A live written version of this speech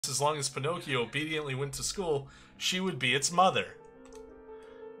as long as Pinocchio obediently went to school, she would be its mother.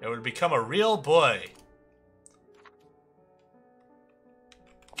 It would become a real boy.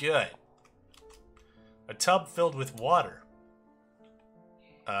 Good. A tub filled with water.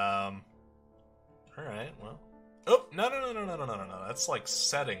 Alright, well. Oh, no. That's like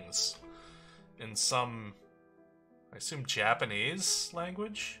settings in some, I assume, Japanese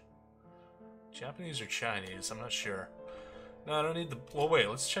language? Japanese or Chinese, I'm not sure. No, I don't need the... Well, wait,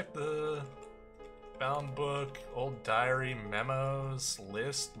 let's check the bound book, old diary, memos,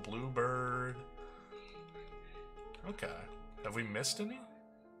 list, bluebird. Okay. Have we missed any?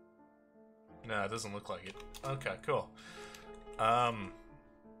 No, it doesn't look like it. Okay, cool. No?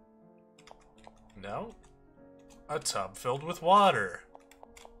 A tub filled with water.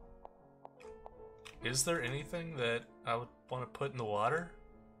 Is there anything that I would want to put in the water?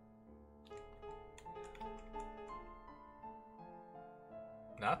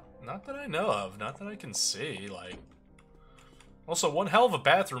 Not that I know of. Not that I can see, like... Also, one hell of a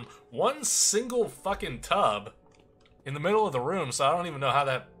bathroom. One single fucking tub in the middle of the room, so I don't even know how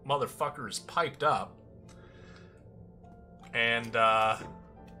that motherfucker is piped up. And,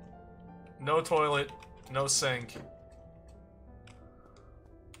 no toilet, no sink.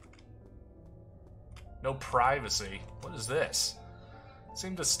 No privacy. What is this? It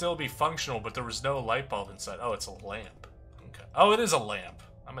seemed to still be functional, but there was no light bulb inside. Oh, it's a lamp. Okay. Oh, it is a lamp.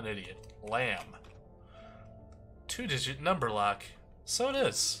 I'm an idiot. Lamb. 2-digit number lock. So it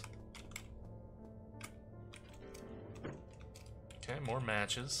is. Okay, more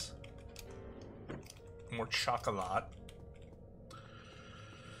matches. More chocolate.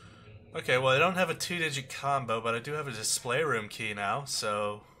 Okay, well, I don't have a 2-digit combo, but I do have a display room key now,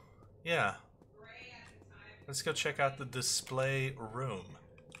 so yeah. Let's go check out the display room.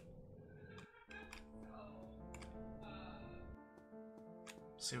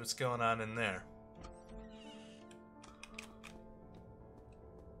 See what's going on in there.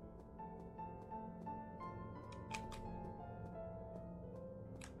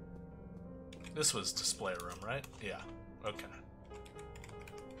 This was display room, right? Yeah. Okay.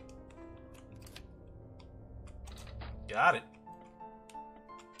 Got it.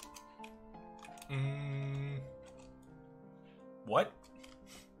 What?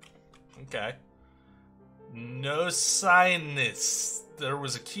 Okay. No sinus. There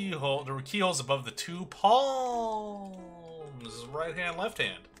was a keyhole. There were keyholes above the 2 palms. Right hand, left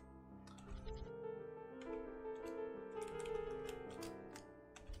hand.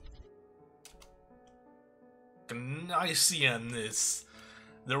 Niceness.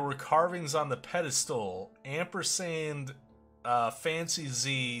 There were carvings on the pedestal. Ampersand, fancy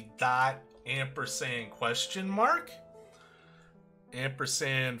Z dot ampersand question mark.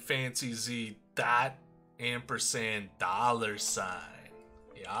 Ampersand fancy Z dot ampersand dollar sign.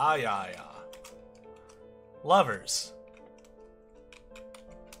 Yeah. Lovers.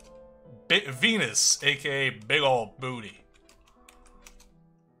 Venus, aka big ol' booty.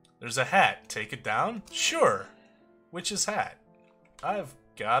 There's a hat. Take it down? Sure. Witch's hat. I've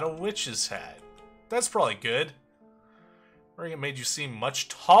got a witch's hat. That's probably good. Wearing it made you seem much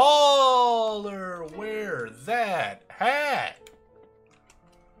taller. Wear that hat.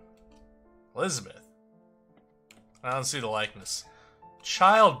 Elizabeth. I don't see the likeness.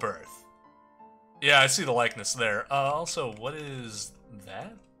 Childbirth. Yeah, I see the likeness there. Also, what is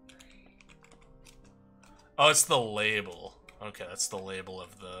that? Oh, it's the label. Okay, that's the label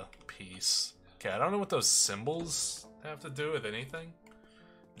of the piece. Okay, I don't know what those symbols have to do with anything.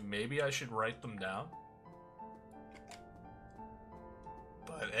 Maybe I should write them down.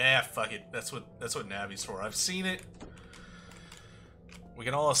 But fuck it. That's what Navi's for. I've seen it. We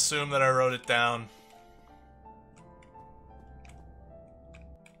can all assume that I wrote it down.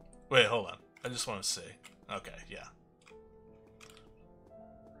 Wait, hold on. I just want to see. Okay, yeah.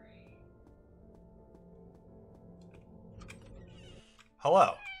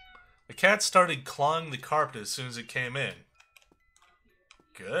 Hello. The cat started clawing the carpet as soon as it came in.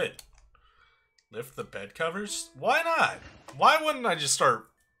 Good. Lift the bed covers? Why not? Why wouldn't I just start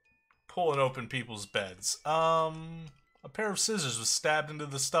pulling open people's beds? A pair of scissors was stabbed into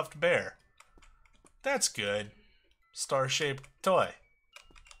the stuffed bear. That's good. Star-shaped toy.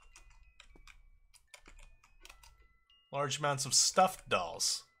 Large amounts of stuffed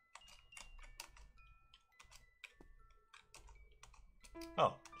dolls.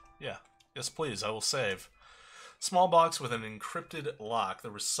 Oh, yeah. Yes, please, I will save. Small box with an encrypted lock.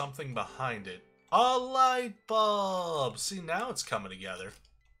 There was something behind it. A light bulb! See, now it's coming together.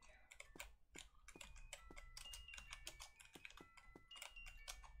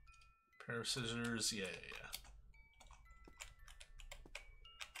 Pair of scissors. Yeah.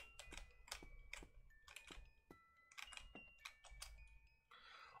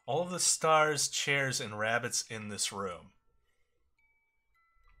 All of the stars, chairs, and rabbits in this room.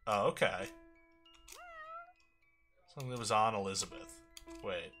 Oh, okay. Something that was on Elizabeth.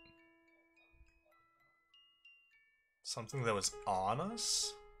 Wait. Something that was on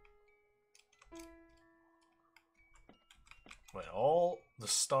us? Wait, all the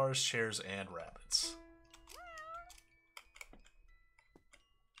stars, chairs, and rabbits.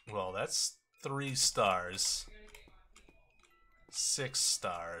 Well, that's 3 stars. 6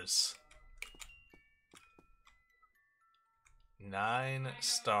 stars. 9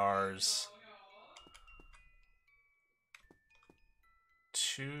 stars.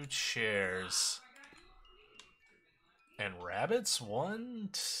 2 chairs. And rabbits?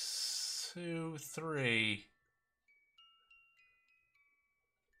 1, 2, 3.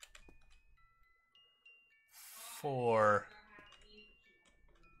 4.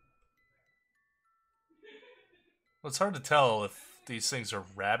 Well, it's hard to tell if these things are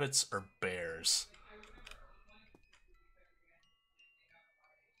rabbits or bears.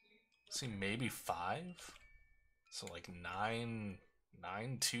 See, maybe 5? So like 9,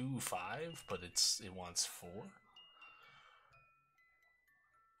 9, 2, 5, but it wants 4.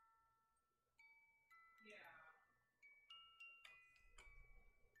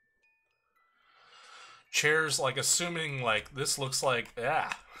 Chairs, like, assuming, like, this looks like,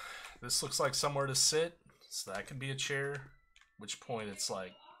 this looks like somewhere to sit, so that could be a chair, at which point it's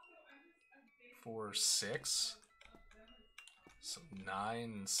like 4, 6, so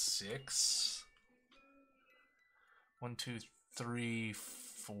 9, 6, 1, 2, 3,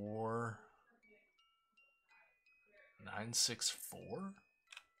 4, 9, 6, 4,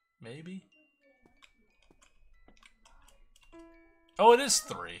 maybe? Oh, it is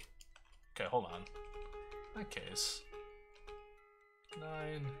 3. Okay, hold on. In that case,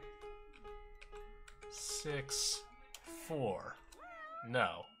 9, 6, 4.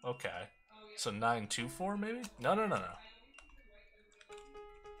 No. Okay. So 9, 2, 4 maybe? No.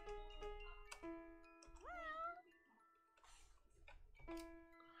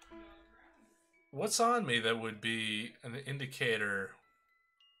 What's on me that would be an indicator?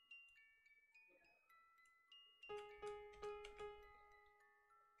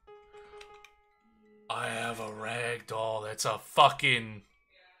 I have a rag doll that's a fucking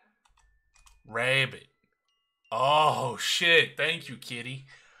rabbit. Oh, shit. Thank you, kitty.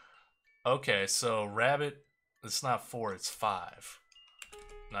 Okay, so rabbit, it's not 4, it's 5.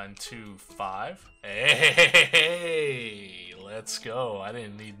 9, 2, 5. Hey, let's go. I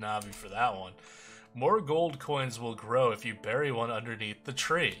didn't need Navi for that one. More gold coins will grow if you bury one underneath the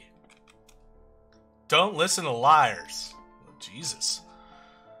tree. Don't listen to liars. Oh, Jesus.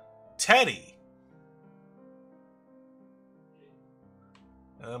 Teddy.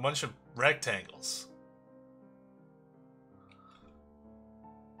 And a bunch of rectangles.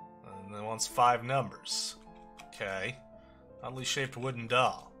 And it wants 5 numbers. Okay. Oddly shaped wooden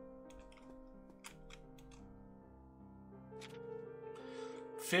doll.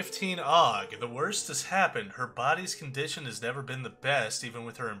 15 Og. The worst has happened. Her body's condition has never been the best, even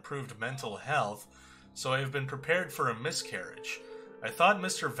with her improved mental health, so I have been prepared for a miscarriage. I thought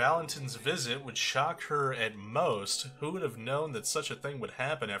Mr. Valentin's visit would shock her at most. Who would have known that such a thing would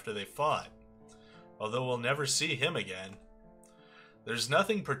happen after they fought? Although we'll never see him again. There's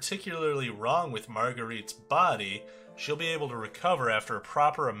nothing particularly wrong with Marguerite's body. She'll be able to recover after a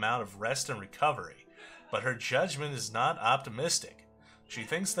proper amount of rest and recovery. But her judgment is not optimistic. She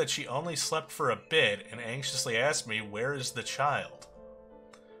thinks that she only slept for a bit and anxiously asks me, where is the child?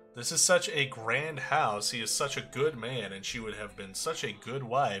 This is such a grand house, he is such a good man, and she would have been such a good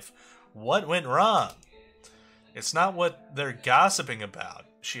wife. What went wrong? It's not what they're gossiping about.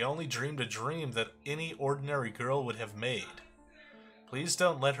 She only dreamed a dream that any ordinary girl would have made. Please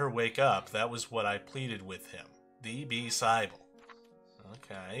don't let her wake up. That was what I pleaded with him. D.B. Seibel.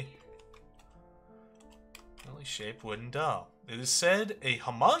 Okay. Really shaped wooden doll. It is said a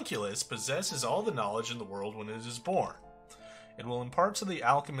homunculus possesses all the knowledge in the world when it is born. It will impart to the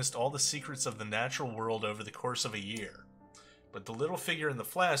alchemist all the secrets of the natural world over the course of a year. But the little figure in the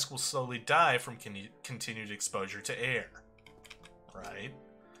flask will slowly die from continued exposure to air. Right.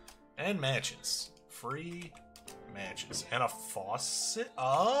 And matches. Free matches. And a faucet?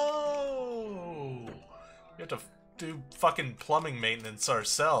 Oh! We have to do fucking plumbing maintenance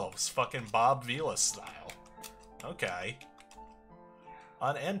ourselves. Fucking Bob Vila style. Okay.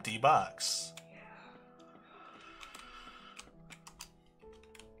 An empty box.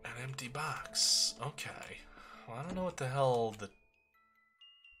 An empty box. Okay. Well, I don't know what the hell the...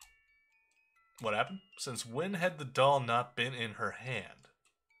 What happened? Since when had the doll not been in her hand?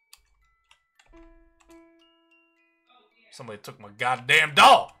 Somebody took my goddamn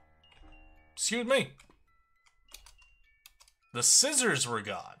doll! Excuse me. The scissors were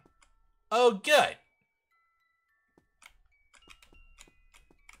gone. Oh, good.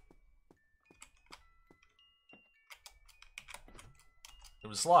 It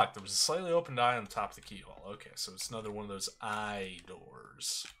was locked. There was a slightly opened eye on the top of the keyhole. Okay, so it's another one of those eye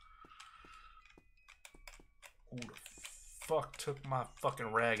doors. Who the fuck took my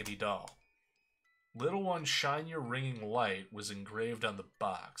fucking raggedy doll? Little one, shine your ringing light was engraved on the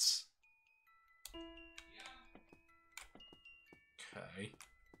box. Okay.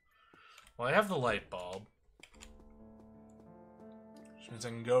 Well, I have the light bulb. Which means I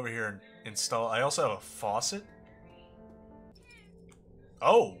can go over here and install... I also have a faucet.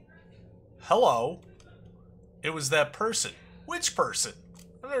 Oh. Hello. It was that person. Which person?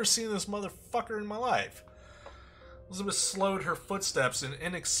 I've never seen this motherfucker in my life. Elizabeth slowed her footsteps. An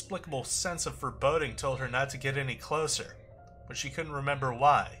inexplicable sense of foreboding told her not to get any closer, but she couldn't remember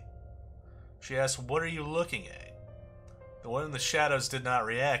why. She asked, "What are you looking at?" The one in the shadows did not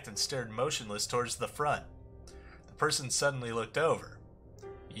react and stared motionless towards the front. The person suddenly looked over.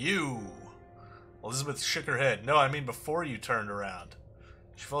 You! Elizabeth shook her head. No, I mean before you turned around.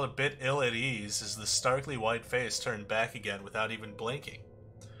 She felt a bit ill at ease as the starkly white face turned back again without even blinking.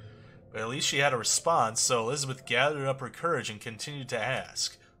 But at least she had a response, so Elizabeth gathered up her courage and continued to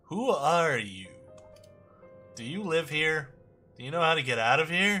ask, "Who are you? Do you live here? Do you know how to get out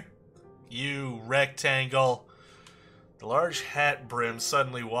of here? You rectangle." The large hat brim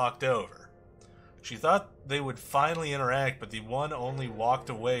suddenly walked over. She thought they would finally interact, but the one only walked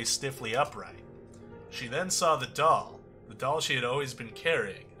away stiffly upright. She then saw the doll she had always been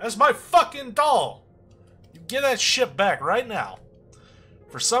carrying. That's my fucking doll! You get that shit back right now.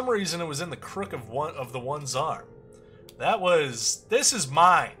 For some reason, it was in the crook of the one's arm. This is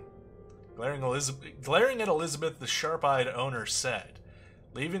mine. Glaring at Elizabeth, the sharp-eyed owner said,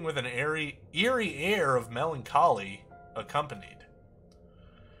 leaving with an eerie air of melancholy accompanied.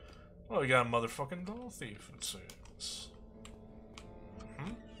 Well, we got a motherfucking doll thief, it seems.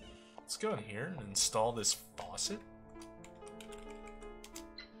 Let's go in here and install this faucet.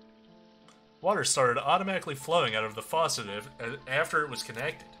 Water started automatically flowing out of the faucet after it was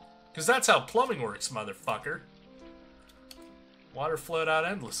connected. Because that's how plumbing works, motherfucker. Water flowed out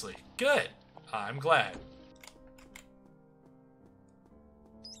endlessly. Good. I'm glad.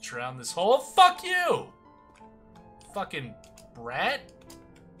 Drown this hole. Fuck you! Fucking brat.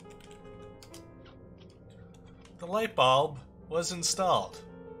 The light bulb was installed.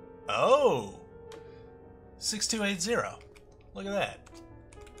 Oh! 6280. Look at that.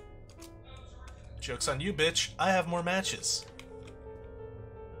 Joke's on you, bitch. I have more matches.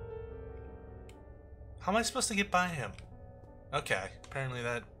 How am I supposed to get by him? Okay, apparently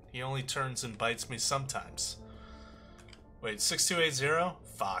that he only turns and bites me sometimes. Wait, 6280?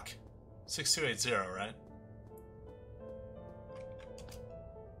 Fuck. 6280, right?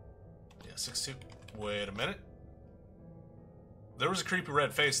 Yeah, 62... Wait a minute. There was a creepy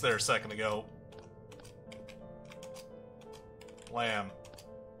red face there a second ago. Lamb.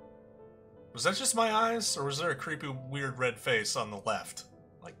 Was that just my eyes, or was there a creepy, weird red face on the left?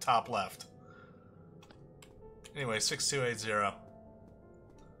 Like, top left. Anyway, 6280.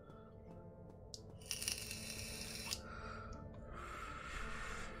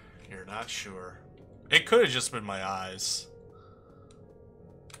 You're not sure. It could have just been my eyes.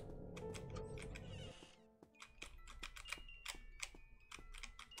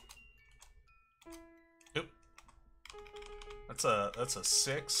 Oop. That's a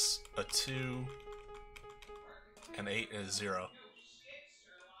 6, a 2, an 8, and a 0.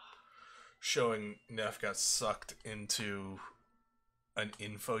 Showing Neff got sucked into an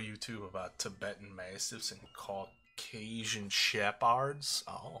info YouTube about Tibetan Mastiffs and Caucasian Shepherds.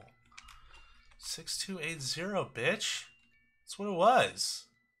 Oh. 6280, bitch. That's what it was.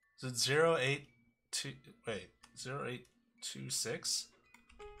 Is it 082... Wait, 0826?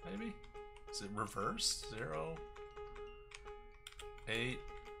 Maybe? Is it reversed? 0... 8...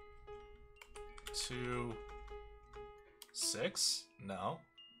 2... 6? No.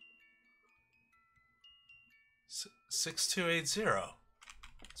 6280.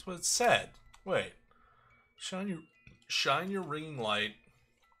 That's what it said. Wait. Shine your ringing light.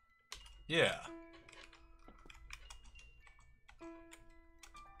 Yeah.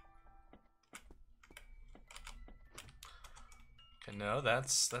 Okay, no,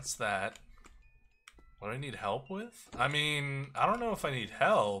 that's that. What do I need help with? I mean, I don't know if I need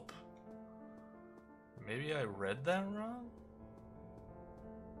help. Maybe I read that wrong?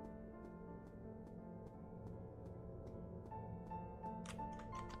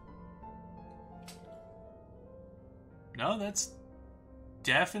 No, that's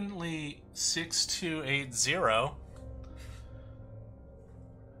definitely 6280.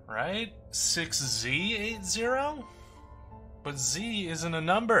 Right? 6Z80? But Z isn't a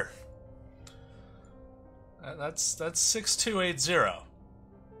number. That's 6280.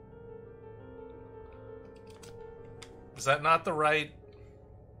 Is that not the right?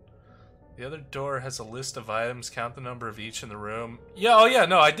 The other door has a list of items. Count the number of each in the room. Yeah, oh yeah,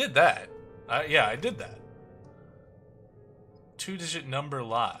 no, I did that. Yeah, I did that. 2-digit number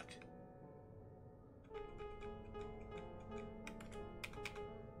lock.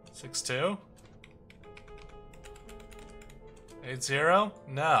 Six two? 80?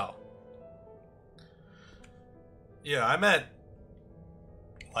 No. Yeah, I'm at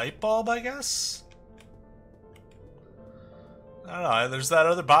light bulb, I guess? I don't know, there's that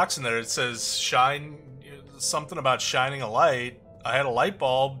other box in there. It says shine, something about shining a light. I had a light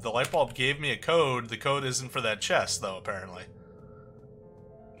bulb. The light bulb gave me a code. The code isn't for that chest, though, apparently.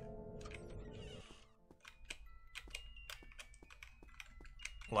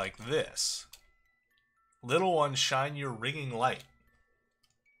 Like this. Little one, shine your ringing light.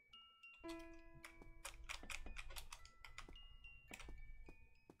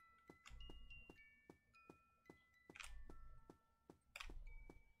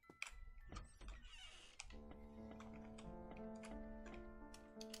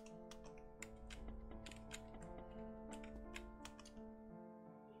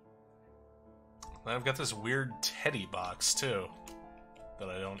 I've got this weird teddy box, too, that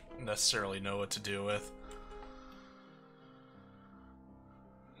I don't necessarily know what to do with.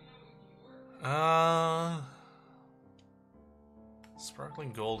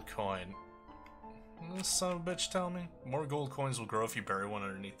 Sparkling gold coin. This son of a bitch tell me? More gold coins will grow if you bury one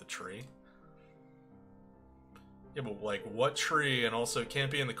underneath the tree. Yeah, but like, what tree? And also, it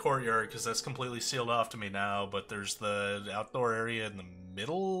can't be in the courtyard because that's completely sealed off to me now, but there's the outdoor area in the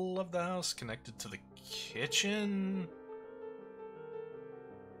middle of the house connected to the kitchen.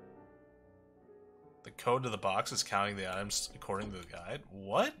 The code to the box is counting the items according to the guide.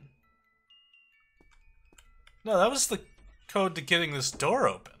 What? No, that was the code to getting this door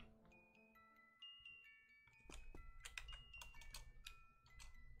open.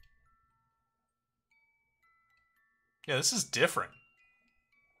 Yeah, this is different.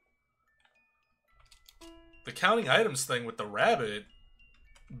 The counting items thing with the rabbit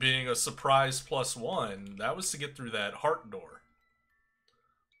being a surprise +1, that was to get through that heart door.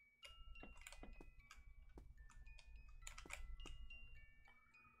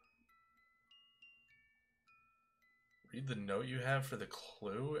 Read the note you have for the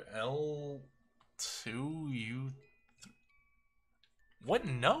clue. L2U. What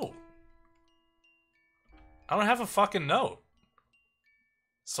note? I don't have a fucking note.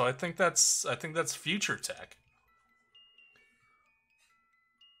 So I think that's future tech.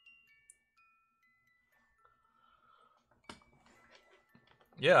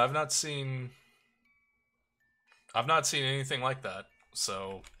 Yeah, I've not seen anything like that.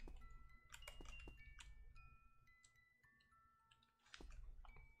 So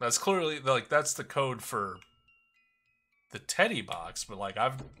that's clearly like that's the code for the teddy box, but like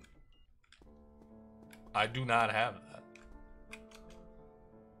I do not have that.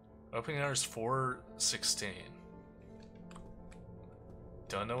 Opening hours 4:16.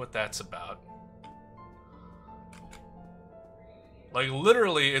 Don't know what that's about. Like,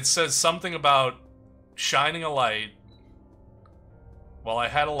 literally, it says something about shining a light while I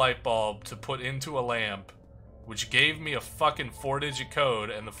had a light bulb to put into a lamp, which gave me a fucking 4-digit code,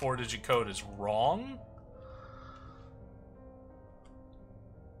 and the 4-digit code is wrong?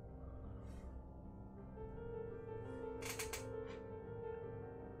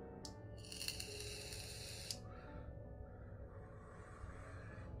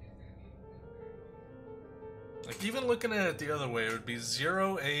 Like, even looking at it the other way, it would be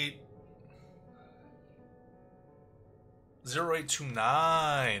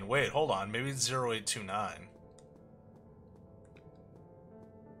 0829. Wait, hold on. Maybe it's 0829.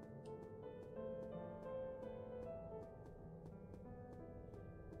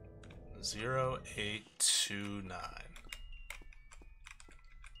 Zero 0829.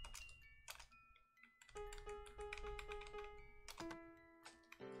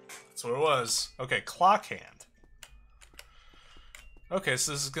 That's what it was. Okay, clock hand. Okay,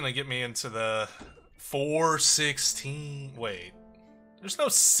 so this is gonna get me into the 4:16. Wait, there's no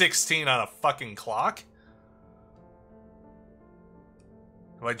 16 on a fucking clock.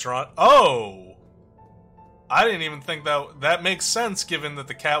 Have I drawn? Oh, I didn't even think that makes sense, given that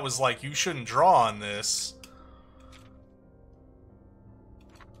the cat was like, "You shouldn't draw on this."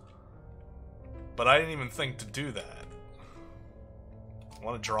 But I didn't even think to do that.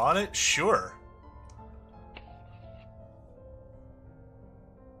 Want to draw on it? Sure.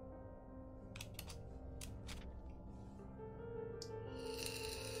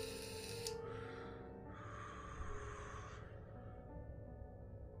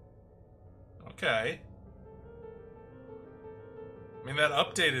 Okay. I mean, that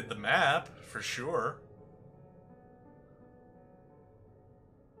updated the map, for sure.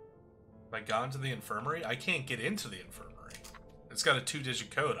 Have I gone to the infirmary? I can't get into the infirmary. It's got a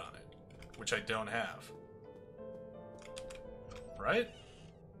 2-digit code on it, which I don't have. Right?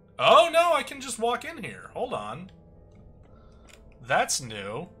 Oh, no, I can just walk in here. Hold on. That's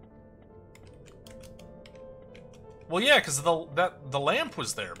new. Well, yeah, because the lamp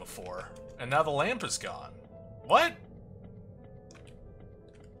was there before, and now the lamp is gone. What?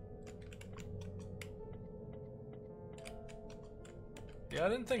 Yeah, I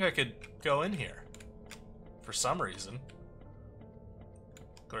didn't think I could go in here. For some reason.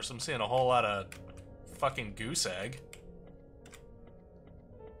 Of course, I'm seeing a whole lot of fucking goose egg.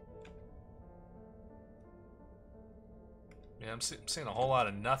 Yeah, I'm seeing a whole lot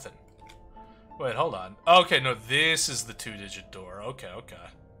of nothing. Wait, hold on. Okay, no, this is the 2-digit door. Okay, okay.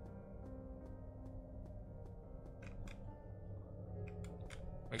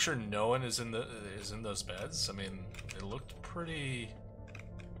 Make sure no one is in those beds. I mean, it looked pretty.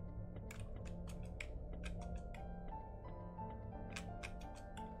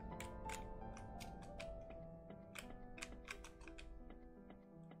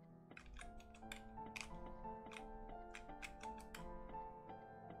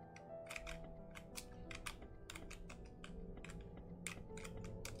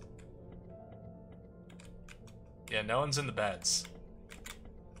 Yeah, no one's in the beds.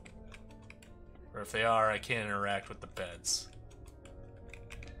 Or if they are, I can't interact with the beds.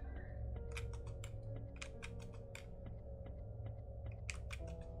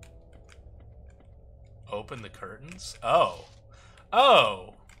 Open the curtains? Oh.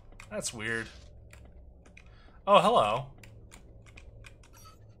 Oh! That's weird. Oh, hello.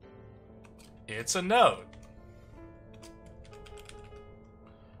 It's a note.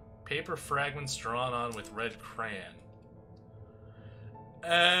 Paper fragments drawn on with red crayon.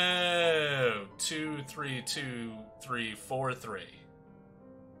 Oh, 2, 3, 2, 3, 4, 3.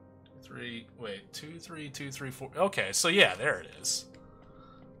 3, wait, 2, 3, 2, 3, 4. Okay, so yeah, there it is.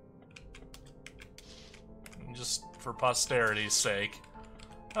 Just for posterity's sake.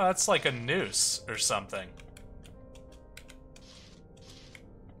 Oh, that's like a noose or something.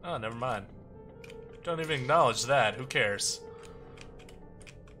 Oh, never mind. Don't even acknowledge that. Who cares?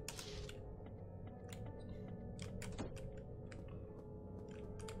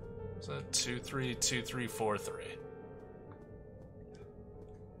 So 2, 3, 2, 3, 4, 3.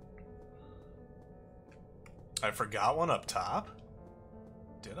 I forgot one up top?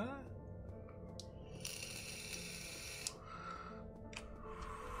 Did I?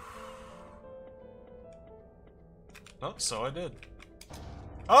 Oh, so I did.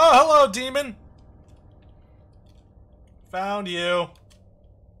 Oh, hello, demon! Found you.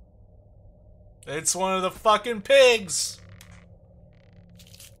 It's one of the fucking pigs!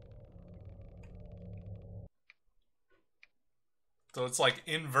 So it's like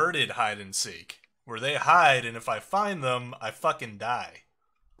inverted hide and seek. Where they hide, and if I find them, I fucking die.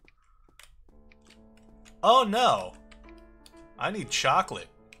 Oh no! I need chocolate.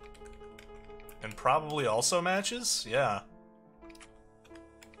 And probably also matches? Yeah.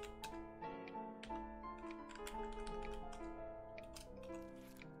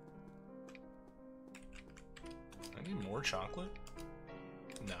 I need more chocolate?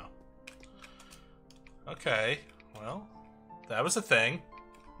 No. Okay, well, that was a thing.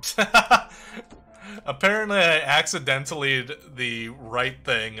 Apparently I accidentally did the right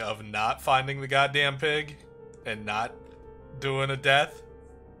thing of not finding the goddamn pig and not doing a death.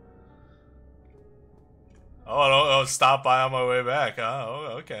 Oh, stop by on my way back, huh?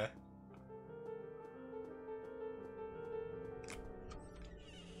 Oh, okay.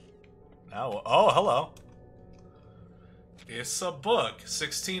 Now, oh, hello. It's a book,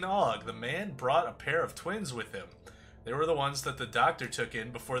 16 Og. The man brought a pair of twins with him. They were the ones that the doctor took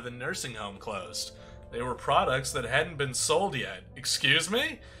in before the nursing home closed. They were products that hadn't been sold yet. Excuse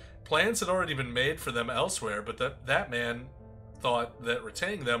me? Plans had already been made for them elsewhere, but that man thought that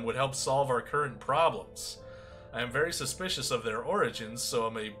retaining them would help solve our current problems. I am very suspicious of their origins, so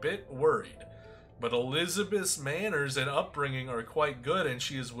I'm a bit worried. But Elizabeth's manners and upbringing are quite good, and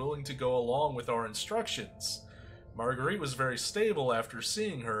she is willing to go along with our instructions. Marguerite was very stable after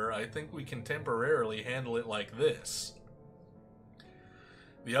seeing her. I think we can temporarily handle it like this.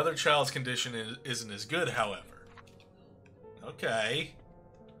 The other child's condition isn't as good, however. Okay.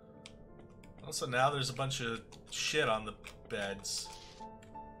 Also, now there's a bunch of shit on the beds.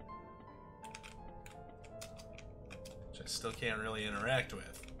 Which I still can't really interact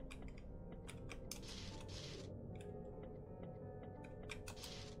with.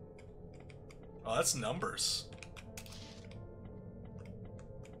 Oh, that's numbers.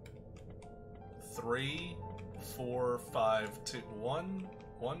 3, 4, 5, 2, 1,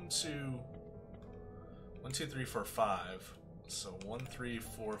 1, 2, 1, 2, 3, 4, 5. So 1, 3,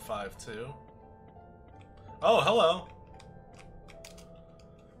 4, 5, 2. Oh, hello.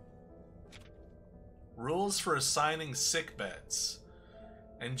 Rules for assigning sick beds.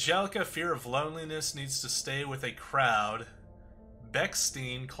 Angelica, fear of loneliness, needs to stay with a crowd.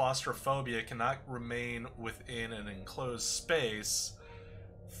 Bechstein, claustrophobia, cannot remain within an enclosed space.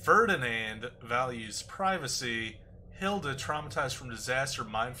 Ferdinand values privacy. Hilda, traumatized from disaster,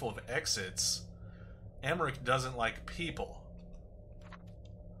 mindful of exits. Emmerich doesn't like people.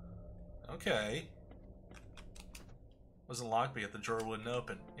 Okay. Wasn't locked, but yet the drawer wouldn't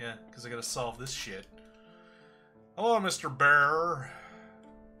open. Yeah, because I gotta solve this shit. Hello, Mr. Bear.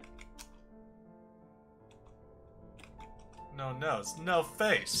 No nose, no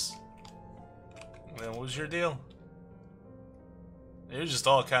face. Well, what was your deal? It was just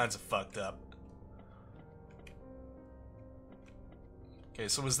all kinds of fucked up. Okay,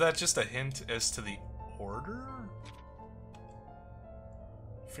 so was that just a hint as to the order?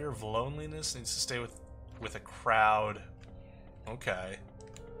 Fear of loneliness, needs to stay with a crowd. Okay.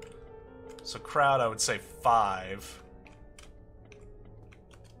 So crowd, I would say 5.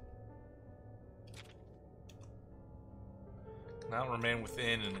 Not remain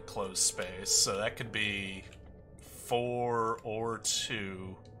within an enclosed space, so that could be 4 or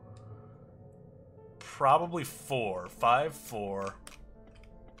 2. Probably 4. 5, 4.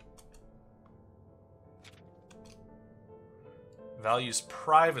 Values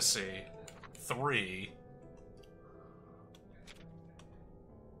privacy, 3.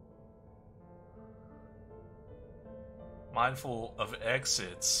 Mindful of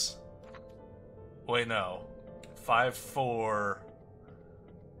exits. Wait, no. 5, 4.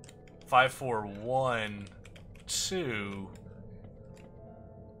 5, 4, 1, 2.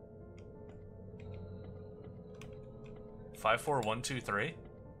 Five, 4, 1, 2, 3?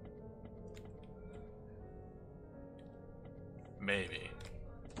 Maybe.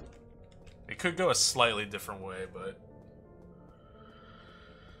 It could go a slightly different way, but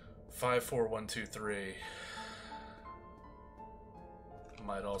 5, 4, 1, 2, 3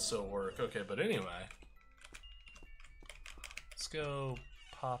 might also work. Okay, but anyway, let's go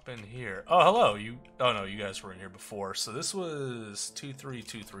pop in here. Oh, hello. You. Oh no, you guys were in here before. So this was 2, 3,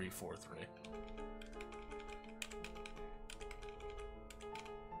 2, 3, 4, 3.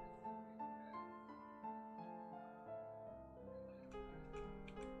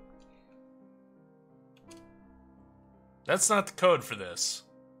 That's not the code for this.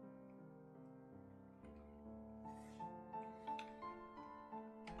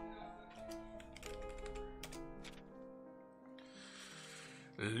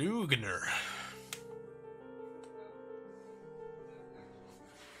 Lugner.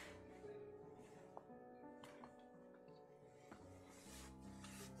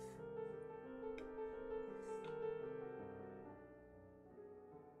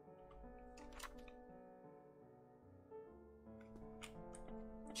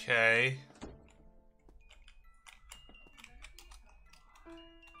 Okay.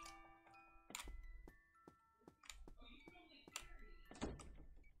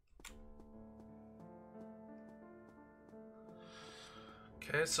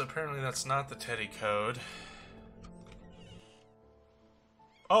 Okay, so apparently that's not the Teddy code.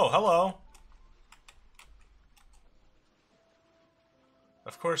 Oh, hello.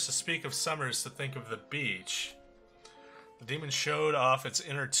 Of course, to speak of summer is to think of the beach. The demon showed off its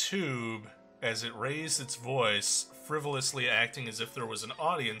inner tube as it raised its voice, frivolously acting as if there was an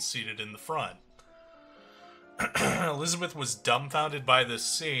audience seated in the front. Elizabeth was dumbfounded by this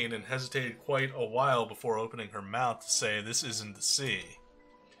scene and hesitated quite a while before opening her mouth to say, "This isn't the sea."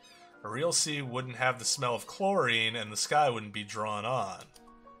 A real sea wouldn't have the smell of chlorine and the sky wouldn't be drawn on.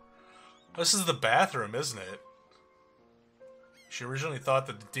 This is the bathroom, isn't it? She originally thought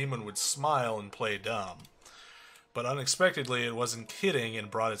that the demon would smile and play dumb. But unexpectedly, it wasn't kidding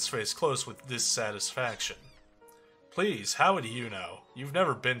and brought its face close with dissatisfaction. "Please, how would you know? You've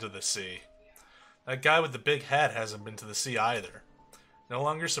never been to the sea." That guy with the big hat hasn't been to the sea either. No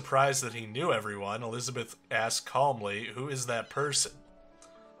longer surprised that he knew everyone, Elizabeth asked calmly, "Who is that person?"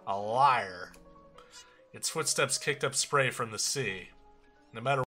 "A liar." Its footsteps kicked up spray from the sea. No matter